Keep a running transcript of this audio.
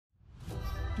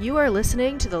You are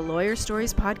listening to the Lawyer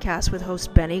Stories podcast with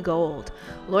host Benny Gold.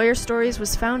 Lawyer Stories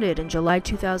was founded in July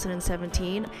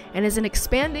 2017 and is an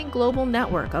expanding global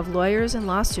network of lawyers and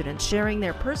law students sharing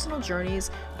their personal journeys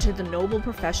to the noble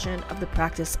profession of the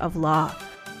practice of law.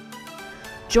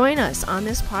 Join us on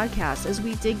this podcast as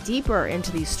we dig deeper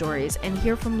into these stories and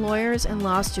hear from lawyers and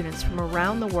law students from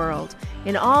around the world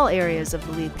in all areas of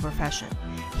the legal profession.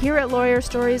 Here at Lawyer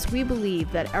Stories, we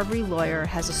believe that every lawyer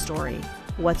has a story.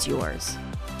 What's yours?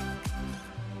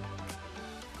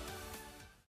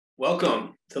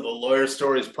 Welcome to the Lawyer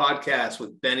Stories podcast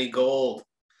with Benny Gold.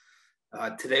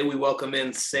 Today we welcome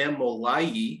in Sam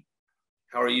Mollaei.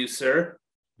 How are you, sir?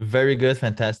 Very good,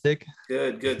 fantastic.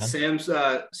 Good. Sam's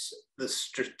the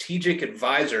strategic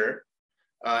advisor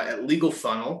at Legal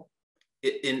Funnel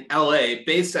in LA,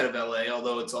 based out of LA,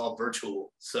 although it's all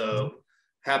virtual. So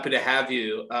happy to have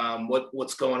you.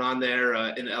 What's going on there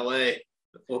in LA?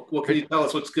 What can you tell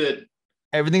us? What's good?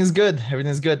 Everything's good.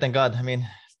 Thank God. I mean,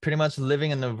 pretty much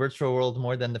living in the virtual world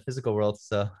more than the physical world.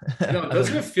 So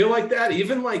doesn't it feel like that?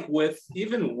 Even with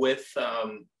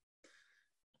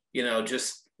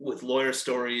just with Lawyer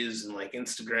Stories and like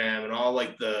Instagram and all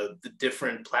like the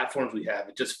different platforms we have,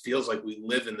 it just feels like we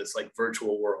live in this like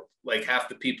virtual world. Like half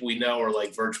the people we know are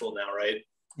like virtual now, right?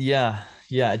 Yeah.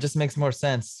 It just makes more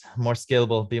sense, more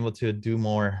scalable, be able to do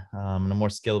more in a more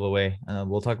scalable way.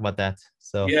 We'll talk about that.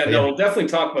 So we'll definitely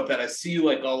talk about that. I see you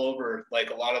like all over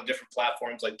like a lot of different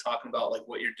platforms, like talking about like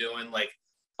what you're doing, like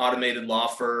automated law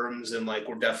firms, and like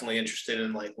we're definitely interested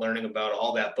in like learning about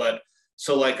all that. But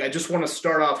so like I just want to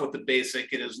start off with the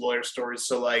basic. It is Lawyer Stories.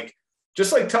 So like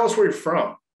just like tell us where you're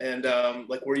from and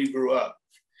like where you grew up.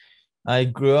 I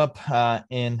grew up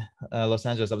in Los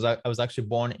Angeles. I was actually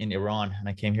born in Iran, and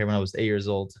I came here when I was 8 years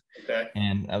old. Okay.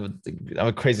 And I have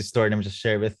a crazy story. Let me just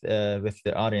share with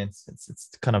the audience.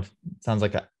 It's kind of sounds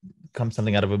like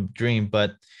something out of a dream,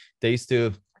 but they used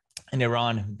to in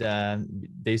Iran.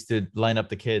 They used to line up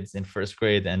the kids in first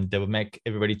grade, and they would make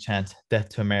everybody chant "Death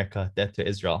to America, Death to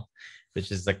Israel,"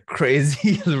 which is a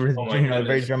crazy,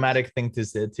 very dramatic thing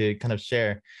to kind of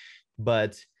share,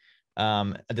 but.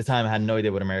 At the time I had no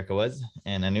idea what America was,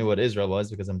 and I knew what Israel was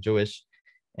because I'm Jewish.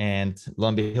 And lo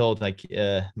and behold, like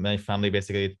my family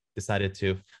basically decided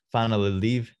to finally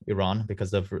leave Iran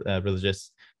because of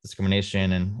religious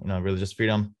discrimination and religious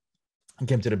freedom, and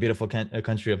came to the beautiful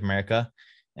country of America,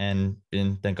 and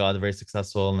been, thank God, very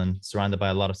successful and surrounded by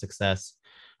a lot of success.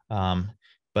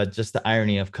 But just the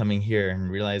irony of coming here and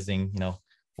realizing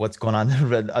what's going on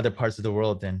in other parts of the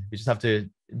world, and we just have to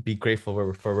be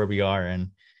grateful for where we are and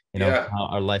how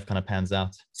our life kind of pans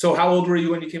out. So how old were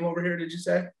you when you came over here, did you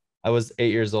say? I was 8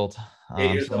 years old.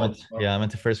 8 years old. I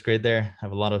went to first grade there. I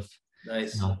have a lot of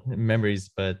nice memories,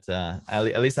 but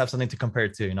at least have something to compare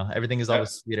to. Everything is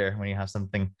always sweeter when you have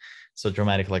something so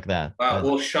dramatic like that. Wow.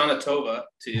 Well, Shana Tova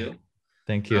to you.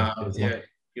 Thank you. Yeah,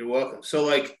 you're welcome. So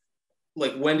like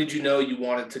when did you know you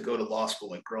wanted to go to law school,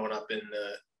 like growing up in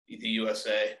the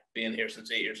USA, being here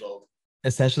since 8 years old?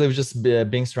 Essentially, it was just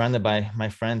being surrounded by my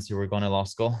friends who were going to law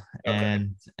school,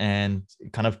 and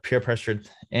kind of peer pressured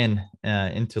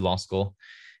into law school,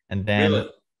 and then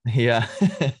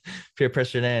peer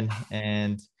pressured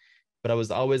in. But I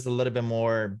was always a little bit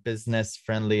more business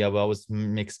friendly. I would always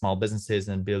make small businesses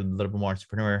and be a little bit more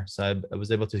entrepreneur. So I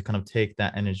was able to kind of take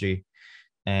that energy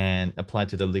and apply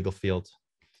to the legal field.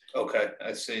 Okay,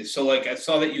 I see. So like I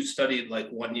saw that you studied like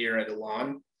 1 year at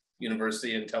Ilan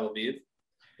University in Tel Aviv.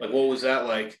 Like, what was that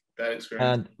like, that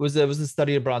experience? It was a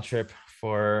study abroad trip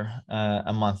for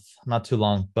a month, not too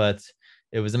long, but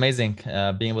it was amazing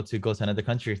being able to go to another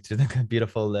country, to the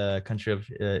beautiful country of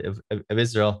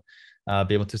Israel,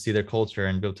 be able to see their culture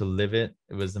and be able to live it.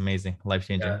 It was amazing,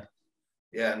 life-changing.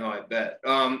 Yeah, no, I bet.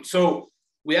 So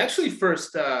we actually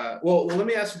first, well, let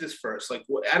me ask you this first. Like,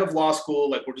 out of law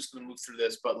school, like, we're just going to move through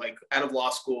this, but like, out of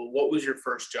law school, what was your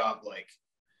first job like?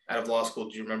 Out of law school,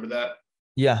 do you remember that?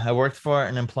 Yeah, I worked for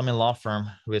an employment law firm,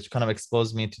 which kind of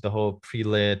exposed me to the whole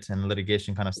pre-lit and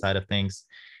litigation kind of side of things.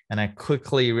 And I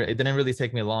quickly, it didn't really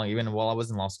take me long, even while I was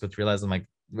in law school, to realize I'm like,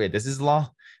 wait, this is law?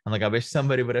 I'm like, I wish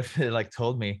somebody would have like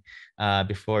told me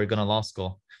before going to law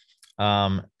school.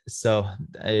 So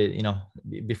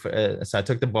I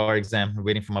took the bar exam,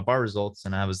 waiting for my bar results,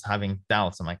 and I was having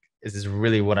doubts. I'm like, is this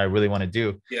really what I really want to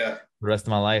do? Yeah, the rest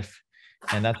of my life?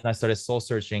 And that's when I started soul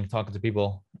searching, talking to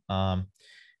people.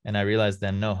 And I realized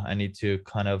then, no, I need to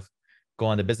kind of go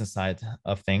on the business side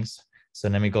of things. So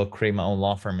let me go create my own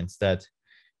law firm instead.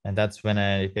 And that's when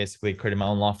I basically created my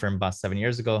own law firm about 7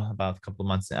 years ago, about a couple of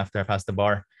months after I passed the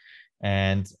bar.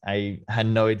 And I had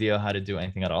no idea how to do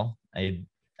anything at all. I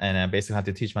basically had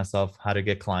to teach myself how to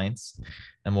get clients,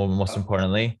 and most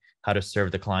importantly, how to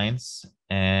serve the clients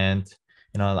And,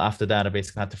 after that, I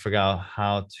basically had to figure out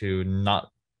how to not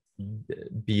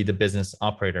be the business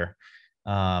operator.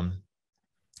 And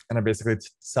I basically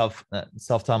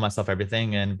self-taught myself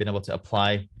everything and been able to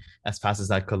apply as fast as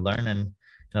I could learn. And,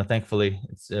 thankfully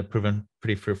it's proven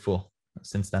pretty fruitful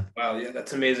since then. Wow. Yeah,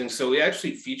 that's amazing. So we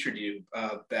actually featured you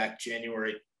back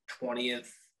January 20th.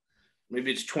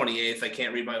 Maybe it's 28th. I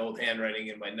can't read my old handwriting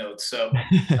in my notes. So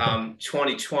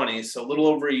 2020, so a little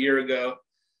over a year ago.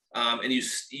 And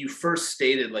you first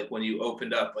stated, like, when you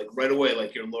opened up, like right away,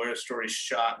 like your lawyer story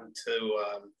shot into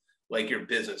like your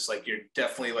business, like you're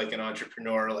definitely like an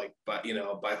entrepreneur, like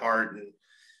by heart. And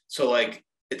so like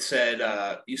it said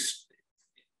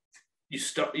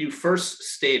you first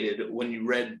stated when you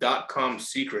read .com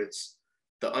Secrets,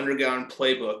 the underground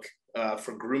playbook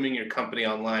for grooming your company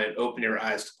online, and open your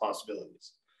eyes to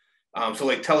possibilities. So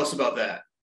like, tell us about that.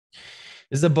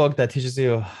 This is a book that teaches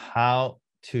you how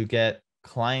to get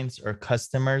clients or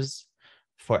customers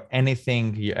for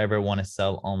anything you ever want to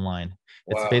sell online.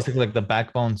 It's basically like the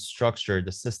backbone structure,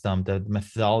 the system, the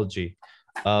methodology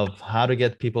of how to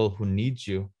get people who need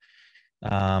you.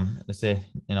 Let's say,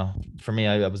 for me,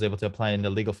 I was able to apply in the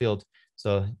legal field.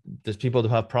 So there's people who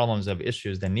have problems, have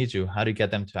issues, they need you. How do you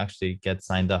get them to actually get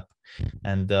signed up?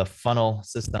 And the funnel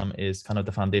system is kind of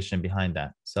the foundation behind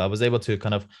that. So I was able to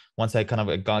once I kind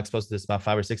of got exposed to this about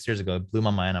 5 or 6 years ago, it blew my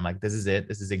mind. I'm like, this is it.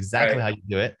 This is exactly how you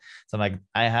do it. So I'm like,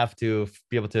 I have to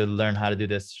be able to learn how to do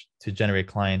this to generate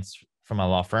clients from my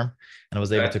law firm. And I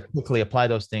was able to quickly apply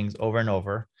those things over and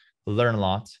over, learn a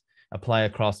lot, apply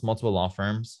across multiple law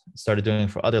firms, started doing it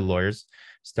for other lawyers,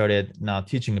 started now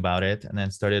teaching about it, and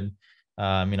then started,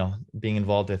 being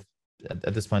involved with,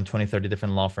 at this point, 20, 30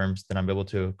 different law firms that I'm able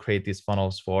to create these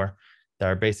funnels for, that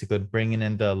are basically bringing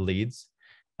in the leads,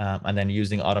 and then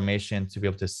using automation to be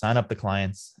able to sign up the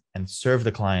clients and serve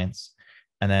the clients,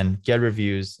 and then get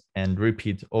reviews and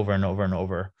repeat over and over and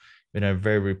over in a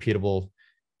very repeatable,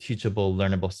 teachable,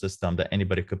 learnable system that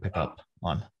anybody could pick up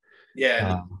on.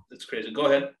 Yeah, that's crazy. Go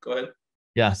ahead.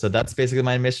 Yeah, so that's basically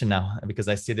my mission now, because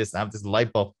I see this, I have this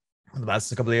light bulb the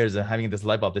last couple of years of having this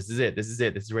light bulb. This is it. This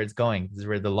is where it's going. This is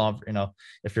where the law,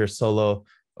 if you're solo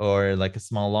or like a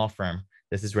small law firm,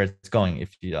 this is where it's going.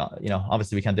 If you,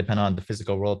 obviously we can't depend on the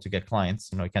physical world to get clients.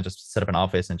 You can't just set up an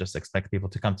office and just expect people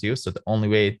to come to you. So the only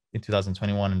way in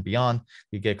 2021 and beyond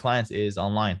you get clients is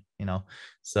online,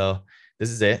 so this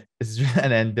is it.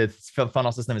 And then the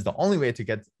funnel system is the only way to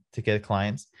get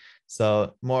clients.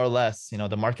 So more or less,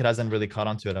 the market hasn't really caught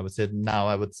on to it. I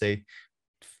would say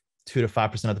 2 to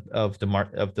 5% of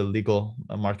the legal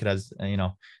market has,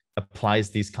 applies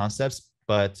these concepts,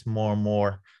 but more and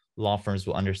more law firms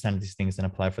will understand these things and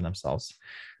apply for themselves.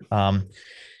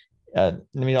 Let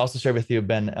me also share with you,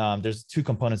 Ben, there's 2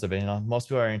 components of it. Most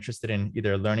people are interested in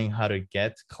either learning how to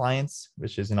get clients,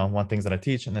 which is, one thing that I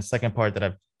teach. And the second part that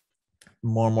I've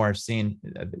more and more seen,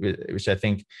 which I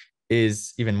think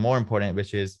is even more important,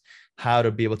 which is how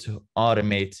to be able to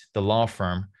automate the law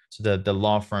firm so that the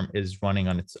law firm is running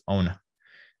on its own.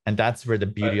 And that's where the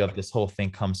beauty of this whole thing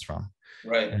comes from.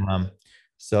 Right.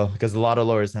 So because a lot of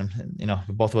lawyers, and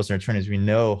both of us are attorneys, we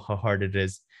know how hard it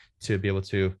is to be able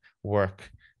to work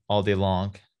all day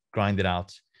long, grind it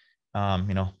out.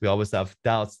 We always have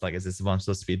doubts, like, is this what I'm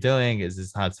supposed to be doing? Is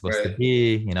this how it's supposed to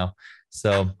be?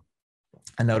 So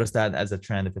I noticed that as a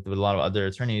trend with a lot of other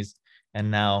attorneys. And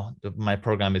now my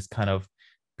program is kind of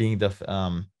being the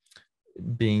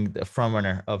front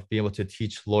runner of being able to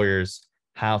teach lawyers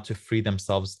how to free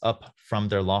themselves up from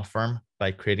their law firm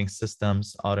by creating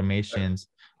systems, automations,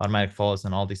 automatic follows,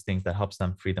 and all these things that helps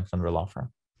them free them from their law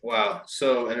firm. Wow.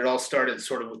 So, and it all started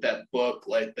sort of with that book,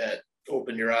 like that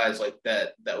Open Your Eyes, like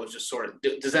that was just sort of,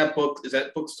 is that book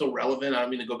still relevant? I don't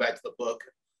mean to go back to the book.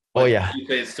 Oh yeah. You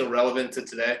say it's still relevant to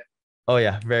today? Oh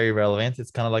yeah, very relevant. It's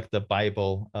kind of like the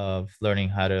Bible of learning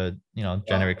how to,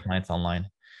 generate clients online.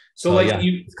 So like, yeah,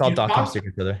 it's called .com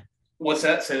Secrets. What's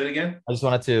that? Say that again. I just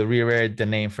wanted to reiterate the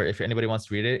name for if anybody wants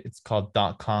to read it. It's called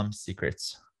 .com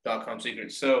Secrets. .com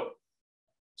Secrets. So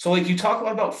like, you talk a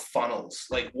lot about funnels.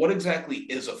 Like, what exactly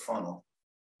is a funnel?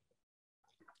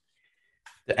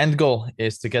 The end goal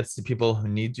is to get to people who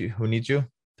need you.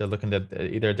 They're looking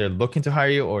to hire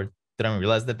you, or they don't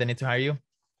realize that they need to hire you.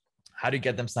 How do you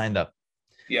get them signed up?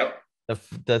 Yep.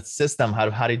 The system,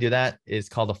 how do you do that, is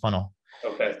called a funnel.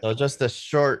 Okay. So just a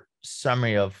short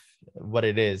summary of what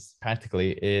it is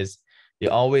practically is you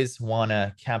always want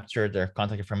to capture their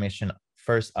contact information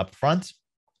first up front.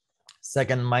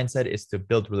 Second mindset is to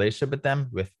build relationship with them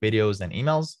with videos and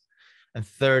emails. And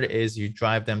third is you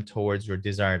drive them towards your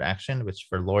desired action, which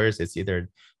for lawyers, it's either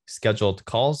scheduled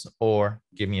calls or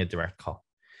give me a direct call.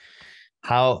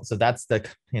 So that's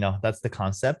that's the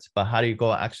concept, but how do you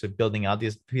go actually building out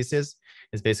these pieces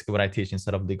is basically what I teach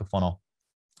instead of legal funnel,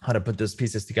 how to put those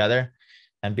pieces together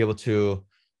and be able to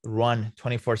run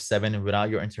 24/7 without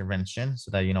your intervention,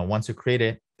 so that once you create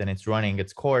it, then it's running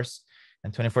its course,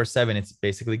 and 24/7 it's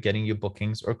basically getting you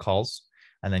bookings or calls,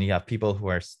 and then you have people who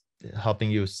are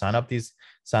helping you sign up these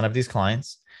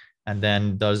clients, and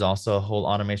then there's also a whole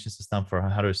automation system for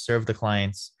how to serve the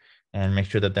clients and make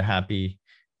sure that they're happy,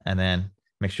 and then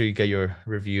make sure you get your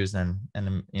reviews and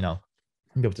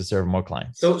be able to serve more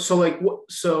clients. So like what?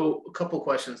 So a couple of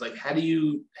questions. Like, how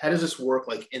does this work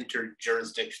like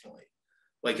interjurisdictionally?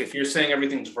 Like, if you're saying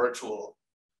everything's virtual.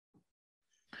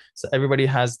 So everybody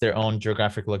has their own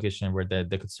geographic location where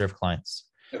they could serve clients.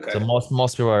 Okay. So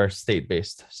most people are state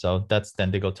based. So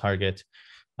then they go target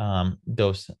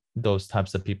those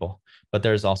types of people. But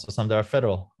there's also some that are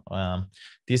federal.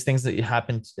 These things that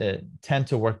happen tend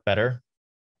to work better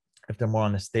if they're more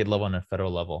on the state level and a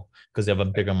federal level, because they have a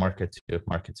bigger market to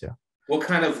market to. What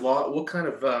kind of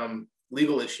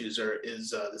legal issues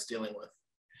is this dealing with?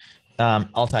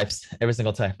 All types, every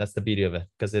single type. That's the beauty of it,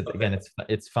 because again,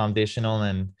 it's foundational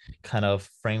and kind of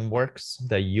frameworks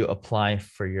that you apply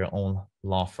for your own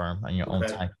law firm and your own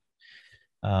type.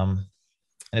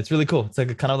 And it's really cool. It's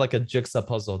like kind of like a jigsaw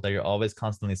puzzle that you're always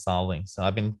constantly solving. So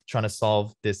I've been trying to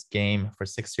solve this game for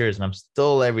 6 years, and I'm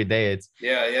still every day. It's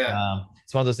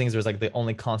one of those things where it's like the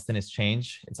only constant is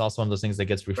change. It's also one of those things that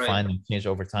gets refined and changed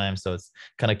over time. So it's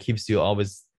kind of keeps you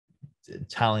always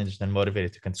challenged and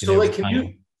motivated to continue. So like,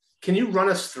 can you run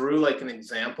us through like an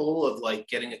example of like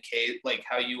getting a case, like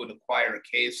how you would acquire a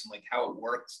case and like how it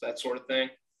works, that sort of thing?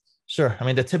 Sure. I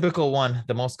mean, the typical one,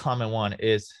 the most common one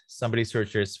is somebody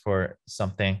searches for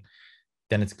something,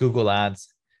 then it's Google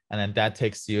Ads, and then that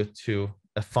takes you to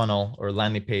a funnel or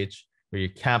landing page where you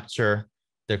capture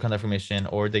their contact information,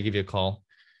 or they give you a call.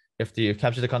 If you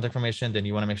capture the contact information, then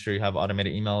you want to make sure you have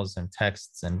automated emails and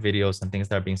texts and videos and things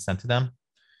that are being sent to them.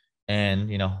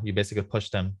 And, you basically push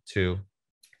them to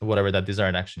whatever that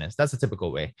desired action is. That's a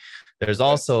typical way. There's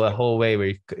also a whole way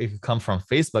where you come from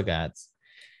Facebook ads,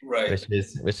 right?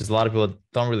 Which is a lot of people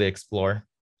don't really explore,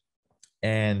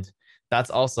 and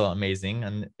that's also amazing.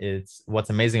 And it's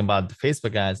what's amazing about the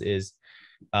Facebook ads is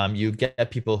you get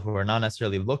people who are not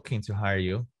necessarily looking to hire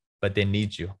you, but they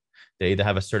need you. They either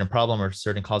have a certain problem or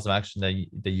certain cause of action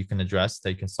that you can address,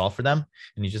 that you can solve for them,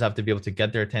 and you just have to be able to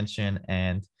get their attention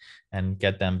and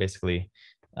get them basically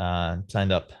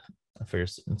signed up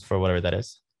for whatever that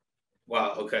is.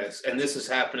 Wow. Okay. And this is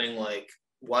happening like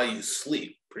while you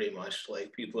sleep, pretty much.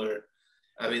 Like people are,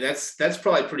 I mean, that's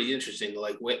probably pretty interesting to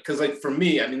like wait, because like for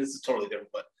me, I mean, this is totally different,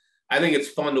 but I think it's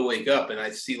fun to wake up and I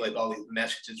see like all these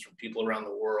messages from people around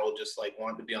the world, just like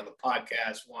wanting to be on the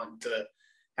podcast, wanting to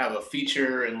have a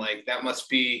feature, and like that must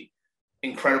be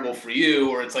incredible for you,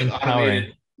 or it's like empowering.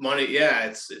 Automated money. Yeah,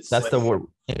 it's that's like the word.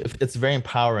 It's very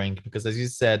empowering because, as you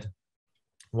said,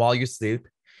 while you sleep,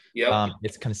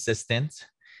 it's consistent,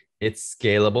 it's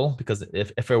scalable, because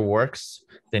if it works,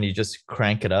 then you just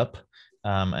crank it up,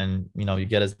 and you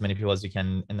get as many people as you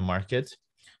can in the market,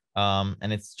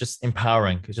 and it's just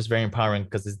empowering. It's just very empowering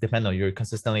because it's dependent. You're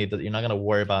not going to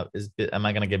worry about am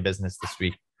I going to get business this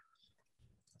week.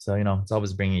 So it's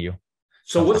always bringing you.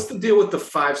 So what's the deal with the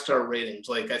 5-star ratings?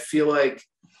 Like I feel like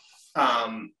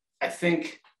I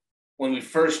think when we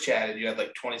first chatted, you had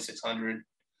like 2,600.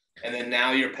 And then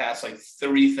now you're past like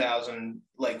 3,000,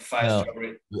 like 5-star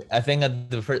rating. I think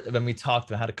when we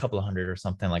talked, I had a couple of hundred or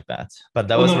something like that. But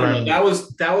that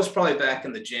that was probably back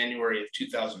in the January of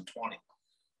 2020.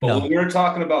 But when we were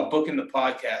talking about booking the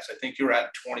podcast, I think you were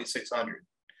at 2,600.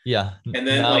 Yeah. And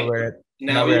then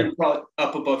now we're probably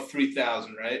up above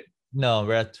 3,000, right? No,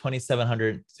 we're at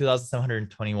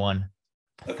 2,721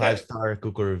 5-star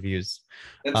Google reviews.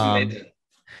 That's amazing.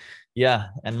 Yeah,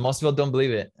 and most people don't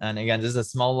believe it. And again, this is a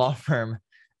small law firm.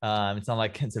 It's not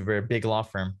like it's a very big law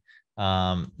firm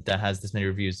that has this many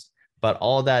reviews. But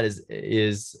all of that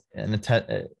is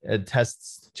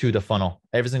attests to the funnel.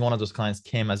 Every single one of those clients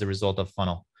came as a result of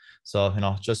funnel. So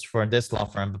just for this law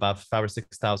firm, about 5,000 or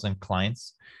 6,000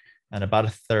 clients, and about a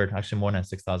third, actually more than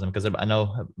 6,000, because I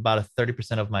know about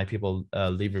 30% of my people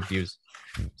leave reviews.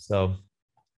 So.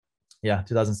 Yeah,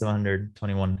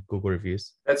 2,721 Google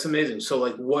reviews. That's amazing. So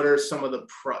like, what are some of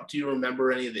do you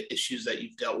remember any of the issues that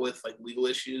you've dealt with, like legal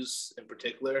issues in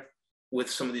particular with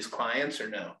some of these clients, or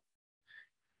no?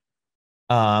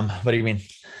 What do you mean?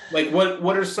 Like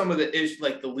what are some of the issues,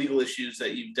 like the legal issues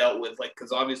that you've dealt with? Like,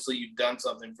 because obviously you've done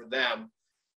something for them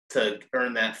to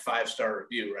earn that 5-star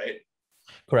review, right?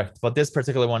 Correct. But this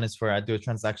particular one is I do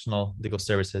transactional legal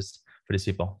services for these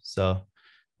people. So,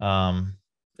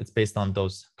 it's based on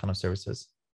those kind of services.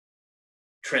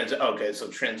 Okay, so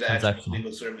transactional Transactional.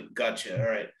 legal service. Gotcha. All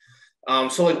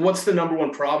right. So like, what's the number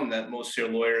one problem that most of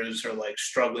your lawyers are like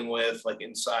struggling with, like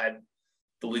inside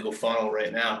the legal funnel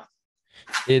right now?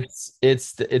 It's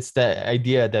the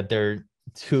idea that they're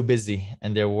too busy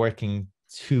and they're working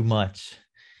too much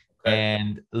Okay.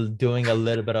 and doing a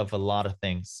little bit of a lot of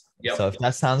things. So Yep. if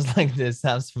that sounds like this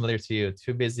sounds familiar to you,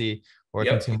 too busy,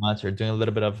 working Yep. too much, or doing a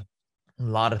little bit of a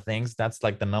lot of things, that's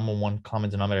like the number one common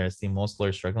denominator I see most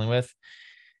lawyers struggling with.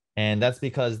 And that's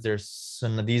because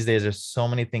these days there's so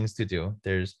many things to do.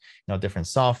 There's different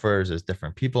softwares, there's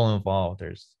different people involved,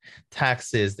 there's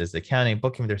taxes, there's accounting,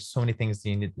 bookkeeping, there's so many things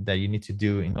that you need to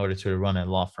do in order to run a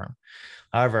law firm.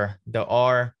 However, there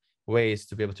are ways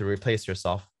to be able to replace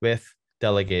yourself with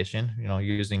delegation,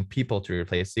 using people to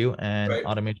replace you, and Right.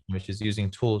 automation, which is using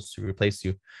tools to replace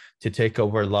you, to take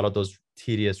over a lot of those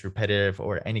tedious, repetitive,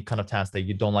 or any kind of tasks that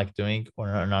you don't like doing or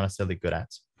are not necessarily good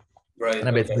at. Right. And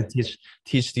I basically Okay.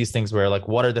 teach these things where, like,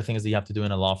 what are the things that you have to do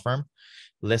in a law firm,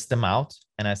 list them out,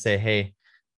 and I say, hey,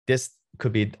 this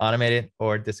could be automated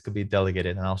or this could be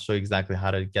delegated, and I'll show you exactly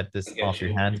how to get I this get off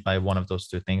your you. hands by one of those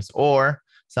two things. Or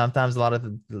sometimes a lot of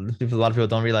people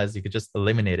don't realize you could just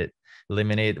eliminate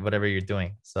whatever you're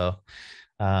doing. So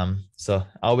I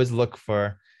always look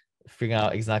for figuring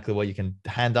out exactly what you can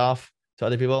hand off to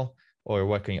other people, or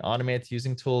what can you automate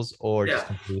using tools, or just Yeah.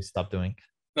 completely stop doing.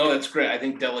 No, that's great. I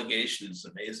think delegation is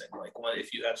amazing. Like,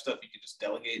 if you have stuff you can just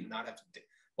delegate and not have to.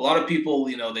 A lot of people,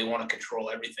 they want to control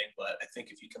everything, but I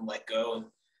think if you can let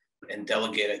go and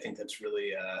delegate, I think that's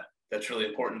really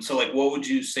important. So, like, what would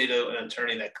you say to an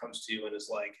attorney that comes to you and is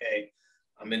like, "Hey,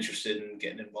 I'm interested in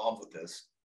getting involved with this"?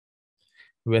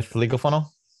 With Legal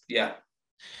Funnel. Yeah.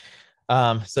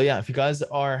 So yeah, if you guys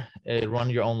are run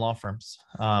your own law firms,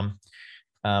 um,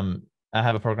 I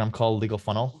have a program called Legal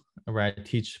Funnel where I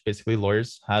teach basically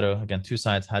lawyers how to, again, two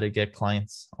sides, how to get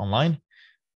clients online,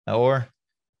 or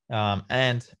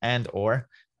or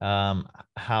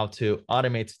how to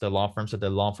automate the law firm so the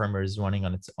law firm is running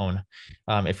on its own.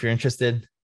 If you're interested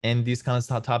in these kinds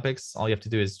of topics, all you have to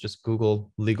do is just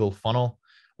Google Legal Funnel,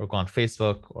 or go on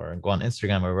Facebook, or go on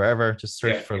Instagram, or wherever. Just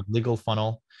search Yeah. for Legal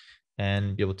Funnel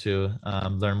and be able to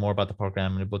learn more about the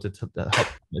program, and be able to help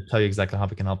tell you exactly how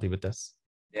we can help you with this.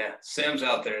 Yeah. Sam's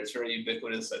out there. It's very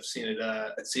ubiquitous. I've seen it.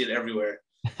 I see it everywhere.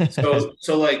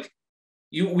 So like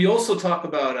we also talk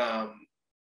about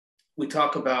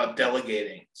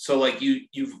delegating. So like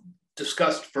you've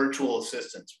discussed virtual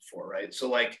assistants before, right? So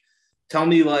like tell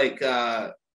me like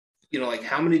like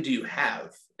how many do you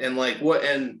have, and like what,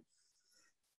 and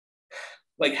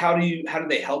like how do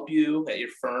they help you at your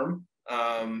firm?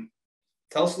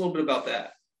 Tell us a little bit about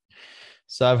that.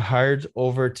 So I've hired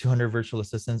over 200 virtual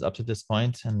assistants up to this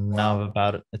point, and now Wow. I've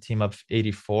about a team of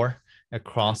 84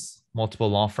 across multiple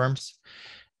law firms.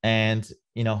 And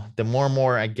the more and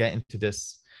more I get into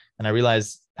this, and I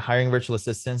realize hiring virtual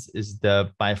assistants is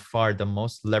by far the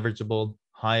most leverageable,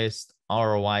 highest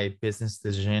ROI business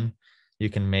decision you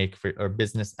can make or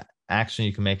business action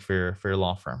you can make for your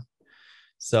law firm.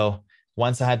 So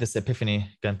once I had this epiphany,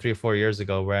 again, 3 or 4 years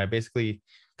ago, where I basically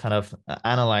kind of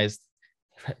analyzed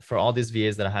for all these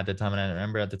VAs that I had at the time, and I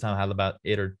remember at the time I had about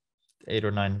eight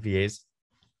or nine VAs,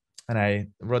 and I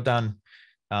wrote down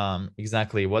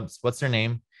exactly what's their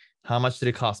name, how much did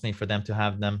it cost me for them to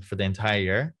have them for the entire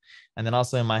year, and then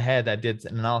also in my head I did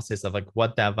an analysis of like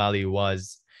what that value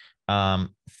was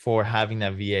for having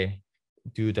that VA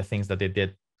do the things that they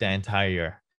did the entire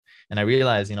year. And I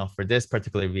realized, for this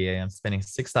particular VA, I'm spending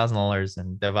 $6,000,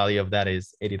 and the value of that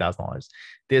is $80,000.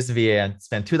 This VA, I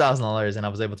spent $2,000, and I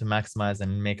was able to maximize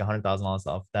and make $100,000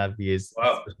 off that VA's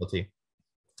Wow. specialty.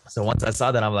 So once I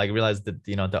saw that, I'm like, realized that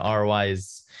the ROI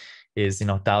is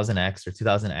 1,000x or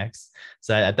 2,000x.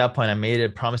 So at that point, I made a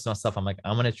promise to myself. I'm like,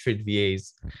 I'm gonna treat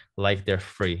VAs like they're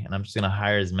free, and I'm just gonna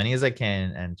hire as many as I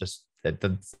can, and just it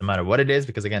doesn't matter what it is,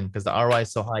 because the ROI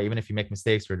is so high, even if you make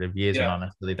mistakes or the VAs are Yeah. not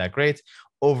necessarily that great,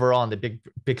 overall in the big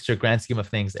picture, grand scheme of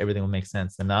things, everything will make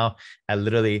sense. And now I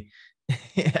literally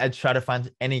I try to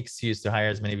find any excuse to hire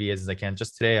as many VAs as I can.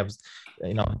 Just today, I was,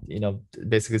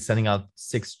 basically sending out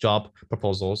 6 job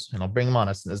proposals. Bring them on.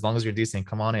 As long as you're decent,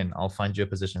 come on in. I'll find you a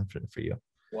position for you.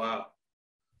 Wow.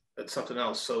 That's something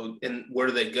else. So, and where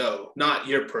do they go? Not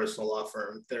your personal law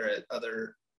firm. They're at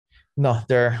other. No,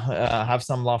 I have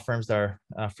some law firms that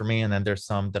are for me, and then there's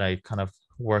some that I kind of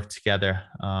work together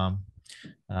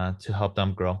to help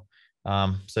them grow.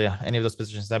 So yeah, any of those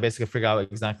positions, I basically figure out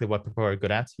exactly what people are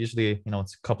good at. Usually,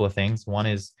 it's a couple of things. One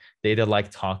is they either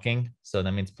like talking, so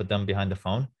that means put them behind the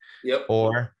phone, Yep.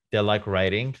 or they like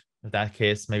writing. In that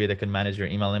case, maybe they can manage your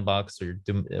email inbox, or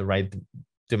write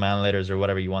demand letters or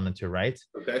whatever you want them to write.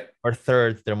 Okay. Or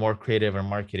third, they're more creative or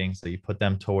marketing. So you put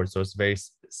them towards those very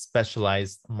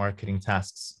specialized marketing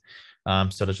tasks.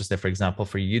 So let's just say, for example,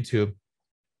 for YouTube,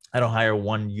 I don't hire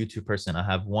one YouTube person. I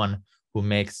have one who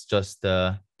makes just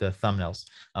the thumbnails,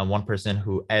 one person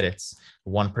who edits,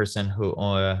 one person who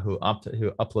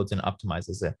uploads and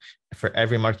optimizes it. For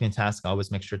every marketing task, I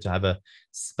always make sure to have a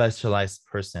specialized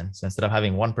person. So instead of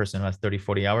having one person who has 30,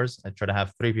 40 hours, I try to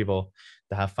have 3 people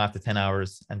that have 5 to 10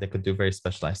 hours and they could do very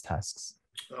specialized tasks.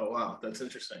 Oh, wow. That's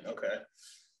interesting. Okay.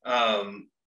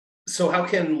 So how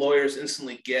can lawyers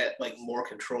instantly get like more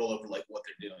control over like what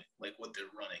they're doing, like what they're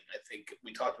running? I think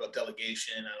we talked about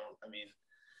delegation.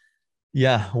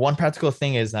 Yeah, one practical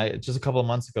thing is I just a couple of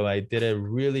months ago, I did a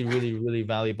really, really, really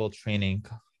valuable training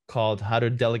called How to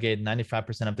Delegate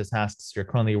 95% of the tasks you're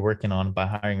currently working on by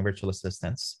hiring virtual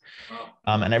assistants.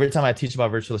 Wow. And every time I teach about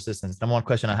virtual assistants, the number one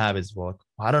question I have is, well,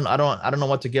 I don't know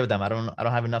what to give them. I don't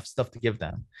have enough stuff to give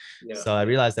them. Yeah. So I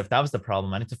realized if that was the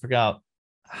problem, I need to figure out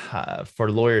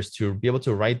for lawyers to be able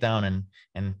to write down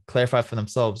and clarify for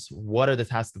themselves what are the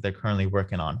tasks that they're currently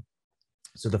working on.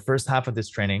 So the first half of this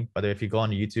training, by the way, if you go on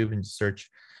YouTube and search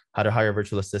how to hire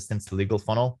virtual assistants, the legal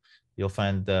funnel, you'll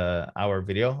find our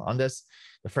video on this.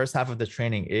 The first half of the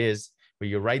training is where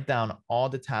you write down all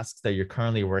the tasks that you're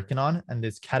currently working on, and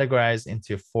it's categorized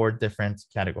into 4 different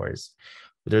categories.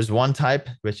 There's one type,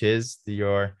 which is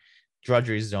your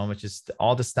drudgery zone, which is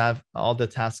all the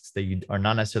tasks that you are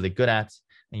not necessarily good at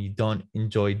and you don't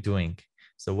enjoy doing.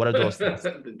 So what are those things?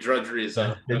 The drudgery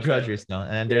zone. The drudgery zone.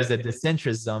 And then there's a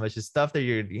disinterest zone, which is stuff that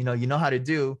you know how to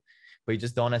do, but you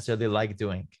just don't necessarily like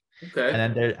doing. Okay.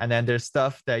 And then there's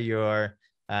stuff that you're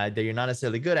not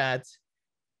necessarily good at,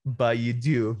 but you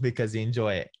do because you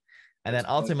enjoy it. And then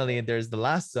ultimately there's the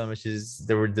last zone, which is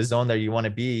the zone that you want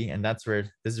to be. And this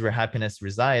is where happiness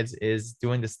resides, is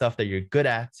doing the stuff that you're good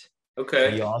at.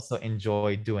 Okay. That you also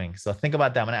enjoy doing. So think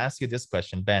about that. I'm going to ask you this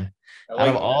question, Ben. Like out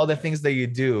of all the things that you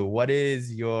do, what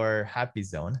is your happy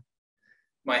zone?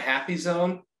 My happy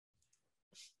zone?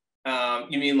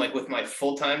 You mean like with my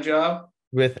full-time job?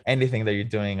 With anything that you're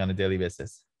doing on a daily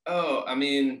basis? Oh, I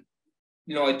mean,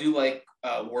 I do like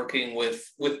working with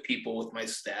people, with my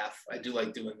staff. I do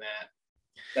like doing that.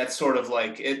 That's sort of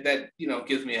like it, that,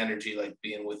 gives me energy, like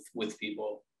being with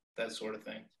people, that sort of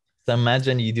thing. So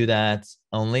imagine you do that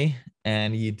only,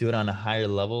 and you do it on a higher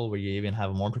level where you even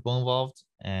have more people involved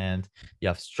and you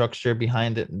have structure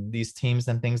behind these teams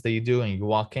and things that you do. And you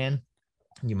walk in,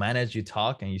 you manage, you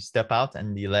talk, and you step out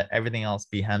and you let everything else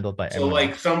be handled by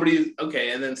everyone. So like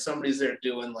and then somebody's there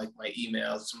doing like my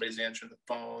emails, somebody's answering the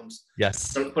phones.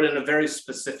 Yes. But in a very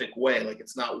specific way. Like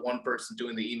it's not one person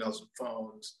doing the emails and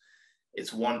phones.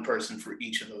 It's one person for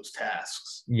each of those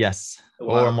tasks. Yes.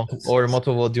 Wow. Or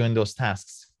multiple doing those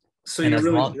tasks. So you're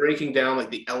really breaking down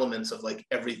like the elements of like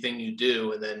everything you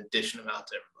do and then dishing them out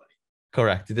to everybody.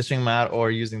 Correct. Dishing them out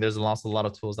or there's also a lot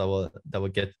of tools that will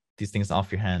get these things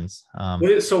off your hands.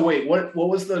 So wait, what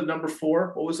was the number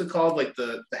 4? What was it called? Like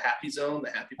the happy zone, the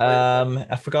happy place?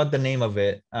 I forgot the name of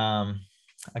it. I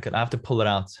have to pull it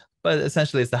out. But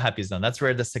essentially it's the happy zone. That's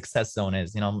where the success zone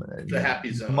is. The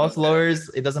happy zone. Most lawyers,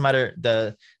 it doesn't matter.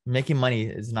 The making money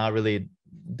is not really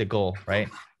the goal, right?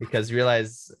 Because you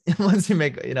realize once you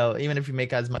make, even if you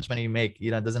make as much money you make,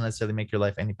 it doesn't necessarily make your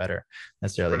life any better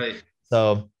necessarily. Right.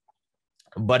 So,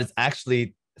 but it's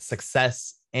actually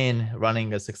success in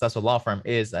running a successful law firm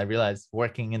is, I realized,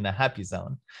 working in the happy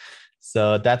zone.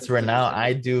 So that's where now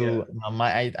I do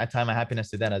I tie my happiness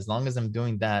to that. As long as I'm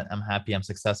doing that, I'm happy, I'm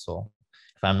successful.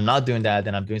 If I'm not doing that,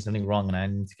 then I'm doing something wrong and I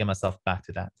need to get myself back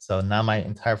to that. So now my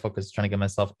entire focus is trying to get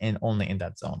myself only in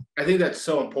that zone. I think that's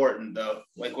so important though.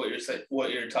 Like what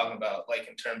you're talking about, like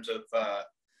in terms of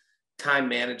time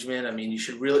management. I mean, you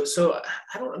should really, so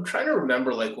I'm trying to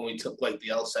remember like when we took like the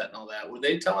LSAT and all that, were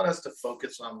they telling us to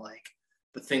focus on like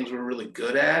the things we're really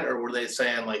good at, or were they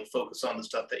saying like focus on the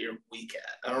stuff that you're weak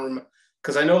at? I don't remember.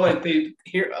 Because I know like they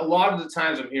hear a lot of the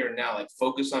times I'm hearing now, like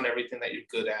focus on everything that you're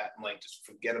good at and like just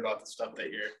forget about the stuff that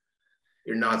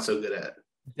you're not so good at.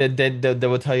 They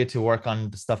will tell you to work on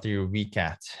the stuff that you're weak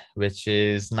at, which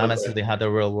is not necessarily how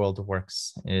the real world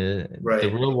works. Right.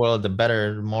 The real world, the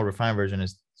better, more refined version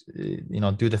is,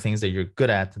 do the things that you're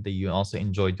good at that you also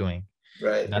enjoy doing.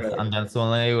 Right. And that's the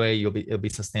only way it'll be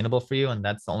sustainable for you, and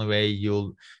that's the only way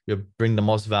you'll bring the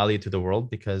most value to the world,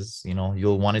 because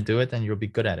you'll want to do it and you'll be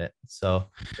good at it.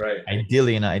 So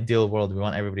ideally, in an ideal world, we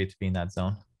want everybody to be in that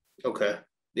zone. Okay,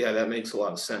 yeah, that makes a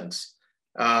lot of sense.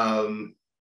 So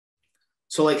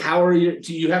like,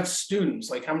 do you have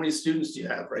students? Like, how many students do you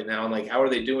have right now, and like how are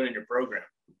they doing in your program?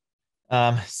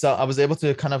 So I was able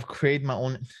to kind of create my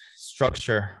own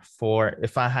structure for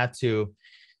if I had to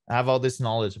I have all this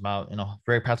knowledge about,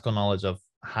 very practical knowledge of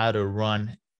how to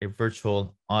run a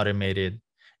virtual, automated,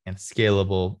 and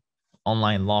scalable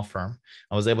online law firm.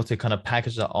 I was able to kind of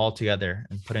package that all together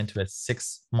and put into a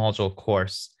 6-module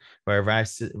course where I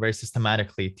very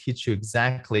systematically teach you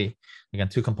exactly, again,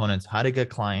 2 components: how to get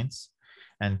clients,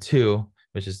 and 2,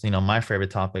 which is, my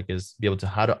favorite topic, is be able to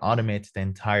how to automate the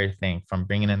entire thing, from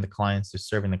bringing in the clients to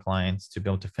serving the clients to be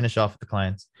able to finish off the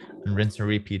clients and rinse and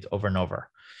repeat over and over.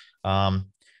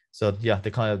 So yeah,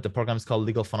 the program is called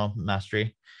Legal Funnel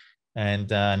Mastery. And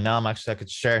now I could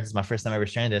share, this is my first time ever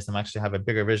sharing this. I'm actually have a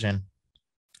bigger vision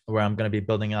where I'm going to be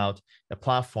building out a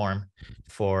platform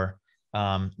for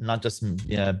not just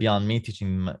beyond me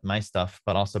teaching my stuff,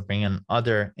 but also bring in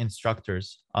other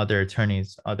instructors, other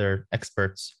attorneys, other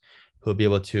experts who will be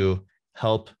able to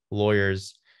help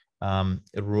lawyers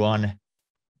run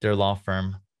their law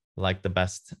firm like the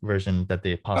best version that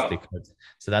they possibly could.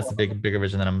 So that's the bigger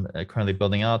vision that I'm currently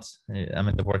building out. I'm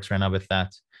in the works right now with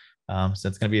that. So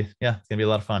it's gonna be a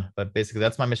lot of fun. But basically,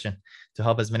 that's my mission: to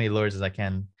help as many lawyers as I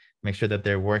can, make sure that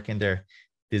they're working their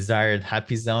desired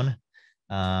happy zone,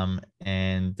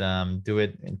 and do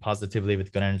it positively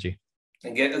with good energy.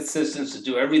 And get assistants to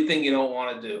do everything you don't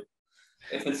want to do.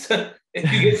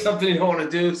 If you get something you don't want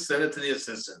to do, send it to the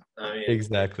assistant. I mean,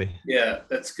 exactly. Yeah,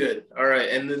 that's good. All right,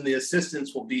 and then the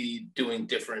assistants will be doing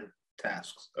different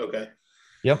tasks. Okay.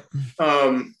 Yep.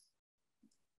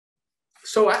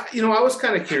 So I was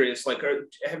kind of curious. Like,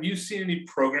 have you seen any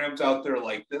programs out there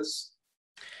like this?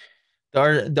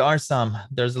 There are some.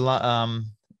 There's a lot.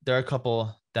 There are a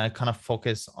couple that kind of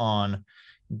focus on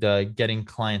the getting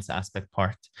clients aspect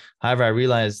part. However, I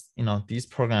realized, these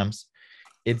programs,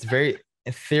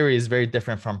 theory is very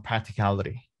different from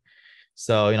practicality.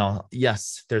 So,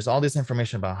 yes, there's all this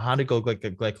information about how to go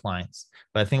get clients.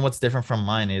 But I think what's different from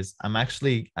mine is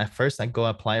at first I go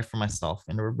apply it for myself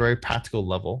in a very practical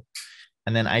level.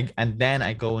 And then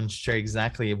I go and share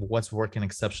exactly what's working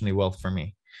exceptionally well for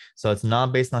me. So it's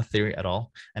not based on theory at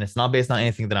all. And it's not based on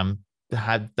anything that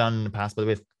had done in the past. But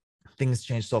with things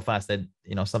change so fast that,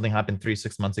 something happened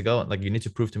 3-6 months ago, like, you need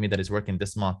to prove to me that it's working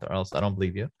this month, or else I don't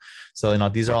believe you. So,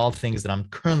 these are all things that I'm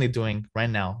currently doing right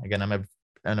now. Again,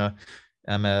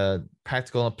 I'm a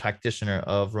practical practitioner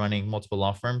of running multiple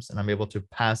law firms, and I'm able to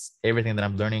pass everything that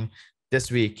I'm learning this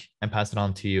week and pass it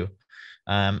on to you.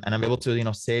 And I'm able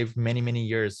to, save many, many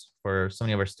years for so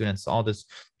many of our students, all this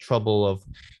trouble of,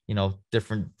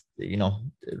 different,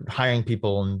 hiring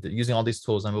people and using all these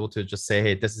tools. I'm able to just say,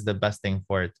 hey, this is the best thing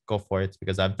for it. Go for it,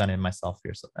 because I've done it myself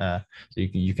here. So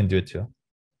you can do it too.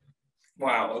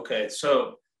 Wow. Okay.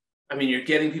 So, I mean, you're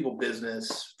getting people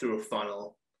business through a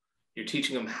funnel. You're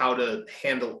teaching them how to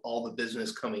handle all the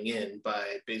business coming in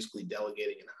by basically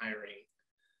delegating and hiring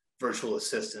virtual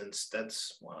assistants.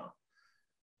 That's wow.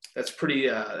 That's pretty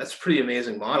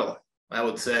amazing model, I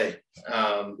would say.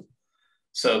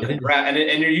 So congrats.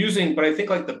 And you're using, but I think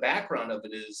like the background of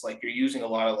it is like you're using a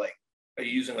lot of are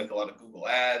you using like a lot of Google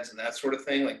ads and that sort of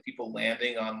thing, like people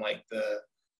landing on like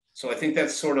so I think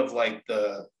that's sort of like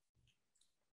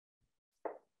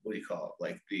what do you call it?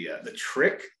 Like the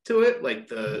trick to it, like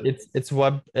it's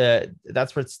what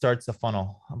that's where it starts the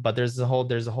funnel, but there's a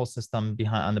whole system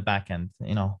behind on the back end.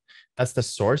 That's the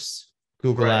source.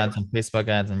 Google ads and Facebook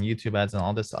ads and YouTube ads and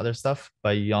all this other stuff,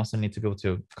 but you also need to be able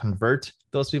to convert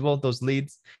those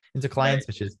leads into clients,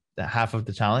 which is half of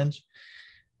the challenge.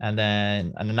 And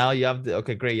now you have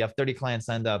okay, great, you have 30 clients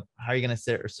signed up. How are you going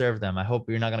to serve them? I hope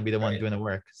you're not going to be the one doing the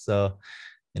work. So,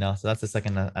 so that's the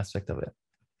second aspect of it.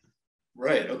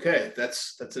 Right. Okay.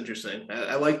 That's interesting.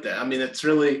 I like that. I mean, it's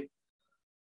really,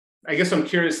 I guess I'm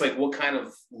curious, like what kind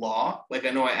of law? Like I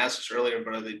know I asked this earlier,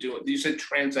 but are they doing? You said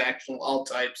transactional, all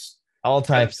types.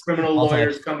 Criminal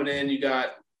lawyers coming in. You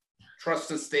got trust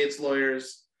estates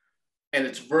lawyers, and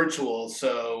it's virtual,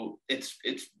 so it's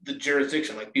the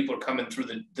jurisdiction. Like people are coming through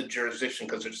the jurisdiction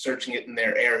because they're searching it in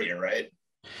their area, right?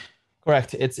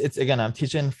 Correct. It's again, I'm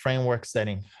teaching framework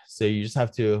setting, so you just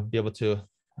have to be able to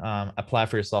apply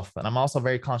for yourself. And I'm also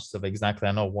very conscious of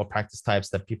I know what practice types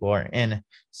that people are in.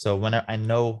 So when I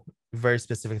know very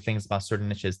specific things about certain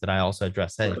niches that I also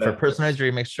address. Hey, for personal injury,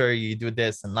 make sure you do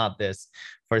this and not this.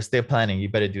 For estate planning, you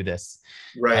better do this.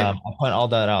 Right. I point all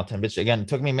that out, and which again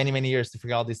took me many, many years to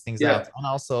figure all these things out. And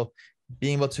also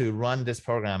being able to run this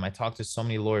program, I talk to so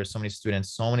many lawyers, so many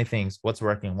students, so many things, what's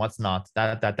working, what's not,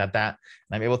 that. And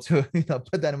I'm able to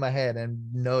put that in my head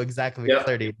and know exactly with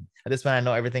clarity. At this point, I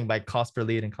know everything by cost per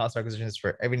lead and cost per acquisitions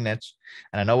for every niche.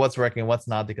 And I know what's working, what's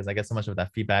not, because I get so much of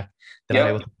that feedback that I'm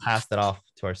able to pass that off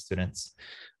to our students.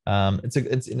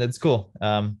 It's cool.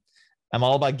 I'm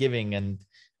all about giving, and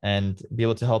and be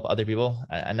able to help other people.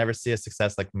 I never see a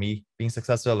success like me being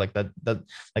successful like that.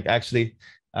 Like actually,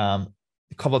 a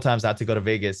couple of times I had to go to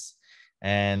Vegas,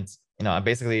 and I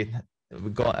basically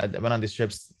I went on these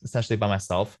trips essentially by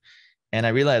myself, and I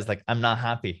realized like I'm not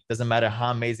happy. Doesn't matter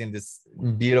how amazing this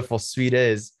beautiful suite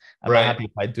is. I'm not happy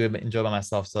if I do enjoy by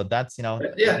myself. So that's it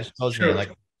just shows me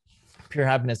like pure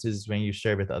happiness is when you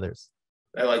share with others.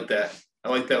 I like that. I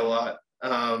like that a lot.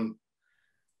 I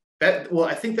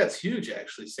think that's huge,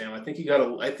 actually, Sam. I think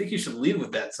you should lead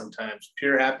with that sometimes.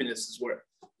 Pure happiness is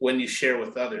when you share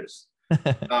with others.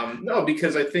 No,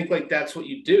 because I think like that's what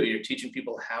you do. You're teaching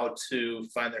people how to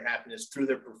find their happiness through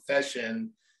their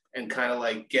profession and kind of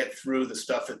like get through the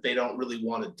stuff that they don't really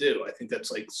want to do. I think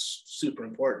that's like super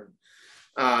important.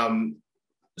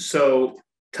 So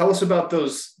tell us about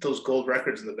those gold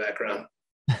records in the background.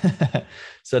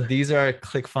 So these are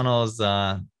ClickFunnels.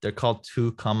 They're called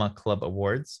 2 Club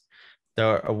Awards.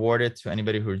 They're awarded to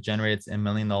anybody who generates $1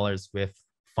 million with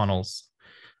funnels.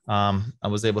 I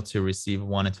was able to receive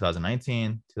one in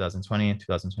 2019, 2020,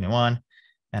 2021,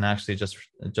 and actually just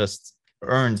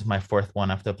earned my 4th one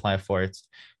after applying for it.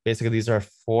 Basically, these are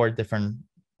 4 different,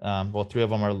 3 of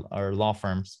them are law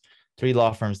firms, 3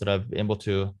 law firms that I've been able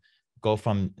to go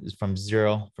from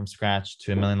zero, from scratch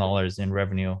to $1 million in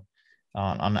revenue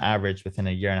on average within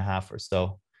a year and a half or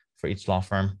so for each law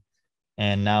firm.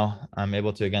 And now I'm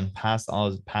able to, again, pass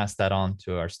that on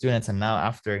to our students. And now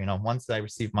after, once I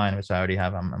receive mine, which I already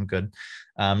have, I'm good.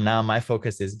 Now my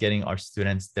focus is getting our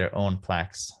students their own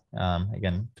plaques.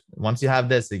 Again, once you have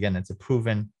this, again, it's a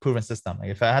proven system. Like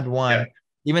if I had one,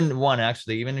 even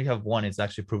if you have one, it's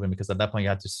actually proven, because at that point you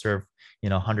have to serve,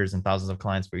 hundreds and thousands of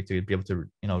clients for you to be able to,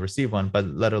 receive one, but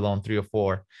let alone 3 or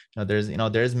 4,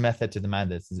 there's method to the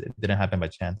madness. It didn't happen by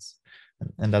chance.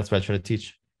 And that's what I try to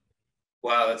teach.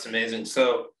 Wow, that's amazing.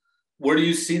 So where do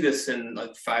you see this in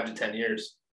like 5 to 10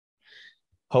 years?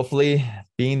 Hopefully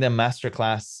being the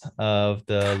masterclass of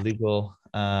the legal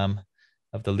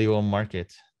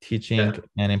market, teaching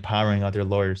and empowering other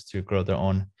lawyers to grow their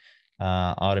own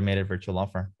automated virtual law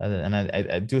firm. And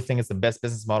I do think it's the best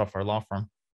business model for a law firm.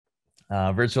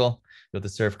 Virtual, you have to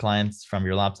serve clients from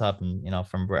your laptop and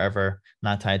from wherever,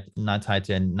 not tied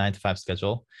to a 9 to 5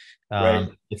 schedule.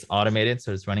 It's automated,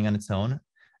 so it's running on its own.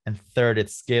 And third,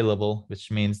 it's scalable, which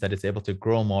means that it's able to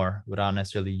grow more without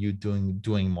necessarily you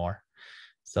doing more.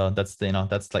 So that's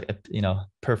that's like a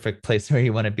perfect place where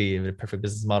you want to be, a perfect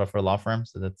business model for a law firm.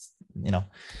 So that's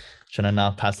should I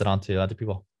now pass it on to other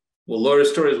people? Well, Lawyer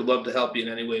Stories would love to help you in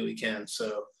any way we can.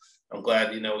 So I'm glad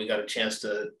we got a chance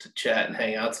to chat and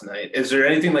hang out tonight. Is there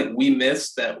anything like we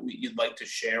missed that you'd like to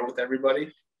share with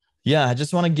everybody? Yeah, I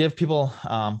just want to give people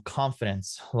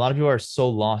confidence. A lot of people are so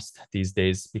lost these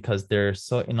days because they're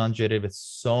so inundated with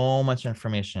so much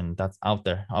information that's out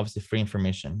there. Obviously, free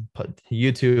information, but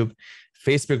YouTube,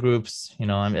 Facebook groups.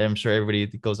 I'm sure everybody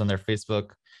goes on their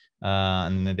Facebook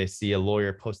and they see a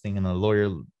lawyer posting in a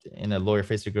lawyer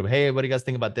Facebook group. Hey, what do you guys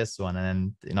think about this one?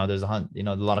 And then there's a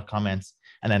lot of comments,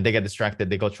 and then they get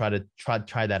distracted. They go try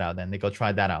that out. Then they go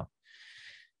try that out.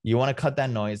 You want to cut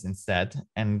that noise instead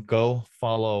and go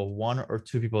follow 1 or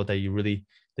 2 people that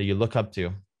you look up to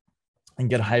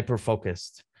and get hyper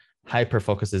focused. Hyper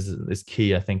focus is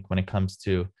key, I think, when it comes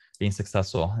to being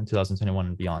successful in 2021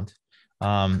 and beyond.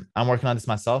 I'm working on this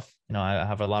myself. I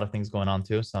have a lot of things going on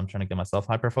too, so I'm trying to get myself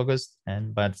hyper focused,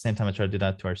 but at the same time, I try to do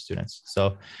that to our students.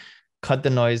 So cut the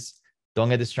noise. Don't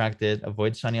get distracted.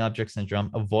 Avoid shiny object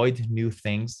syndrome. Avoid new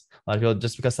things. A lot of people,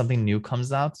 just because something new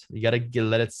comes out, you got to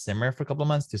let it simmer for a couple of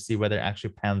months to see whether it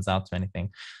actually pans out to anything.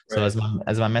 Right. So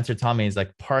as my mentor taught me, is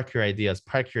like park your ideas,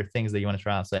 park your things that you want to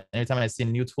try out. So anytime I see a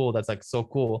new tool that's like so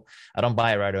cool, I don't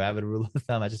buy it right away. I have a rule of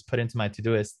thumb. I just put it into my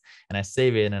to-doist and I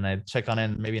save it and I check on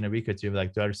it maybe in a week or 2.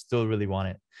 Like, do I still really want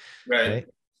it? Right.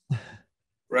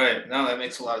 Right. No, that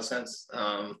makes a lot of sense.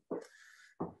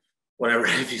 Whenever,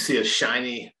 if you see a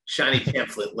shiny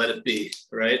pamphlet, let it be,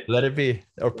 right? Let it be,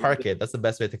 or park it. That's the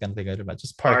best way to kind of think about it.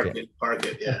 Just park it. Park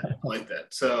it. Yeah, I like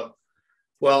that. So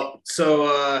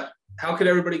how could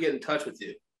everybody get in touch with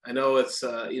you? I know it's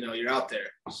you're out there,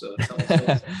 so tell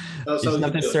us you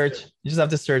just have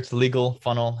to search legal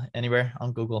funnel anywhere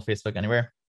on Google, Facebook,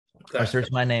 anywhere, or search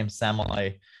my name, Samuel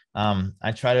Mollaei.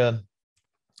 I try to,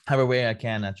 however way I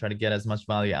can, I try to get as much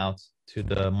value out to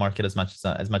the market as much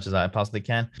as I possibly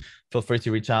can. Feel free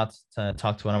to reach out to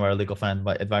talk to one of our legal fund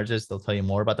advisors. They'll tell you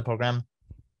more about the program.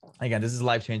 Again, this is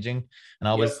life-changing,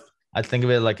 and I think of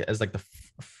it like as like the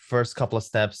first couple of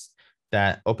steps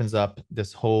that opens up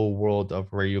this whole world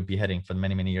of where you'll be heading for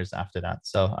many, many years after that.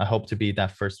 So I hope to be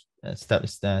that first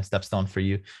stepstone for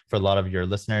you, for a lot of your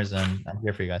listeners, and I'm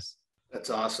here for you guys. That's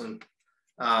awesome.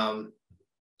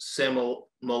 Samuel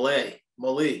Mollaei.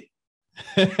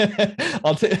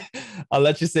 I'll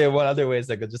let you say it one other way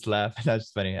so I could just laugh. That's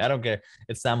just funny. I don't care.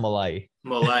 It's Sam Mollaei.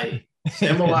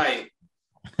 Sam Mollaei.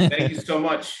 Thank you so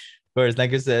much. Of course,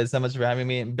 thank you so much for having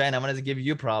me. Ben, I wanted to give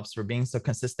you props for being so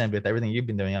consistent with everything you've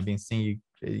been doing. I've been seeing you,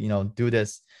 do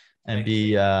this and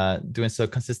be doing so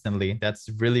consistently. That's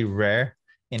really rare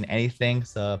in anything.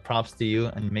 So props to you,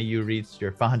 and may you reach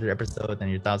your 500th episode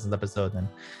and your 1000th episode. And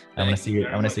I want to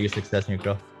see your success and your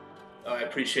growth. Oh, I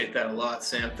appreciate that a lot,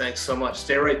 Sam. Thanks so much.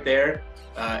 Stay right there,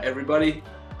 everybody.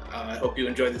 I hope you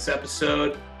enjoyed this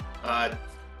episode.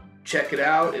 Check it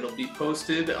out. It'll be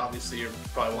posted. Obviously, you're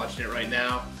probably watching it right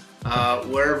now.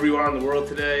 Wherever you are in the world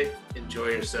today, enjoy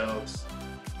yourselves.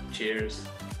 Cheers.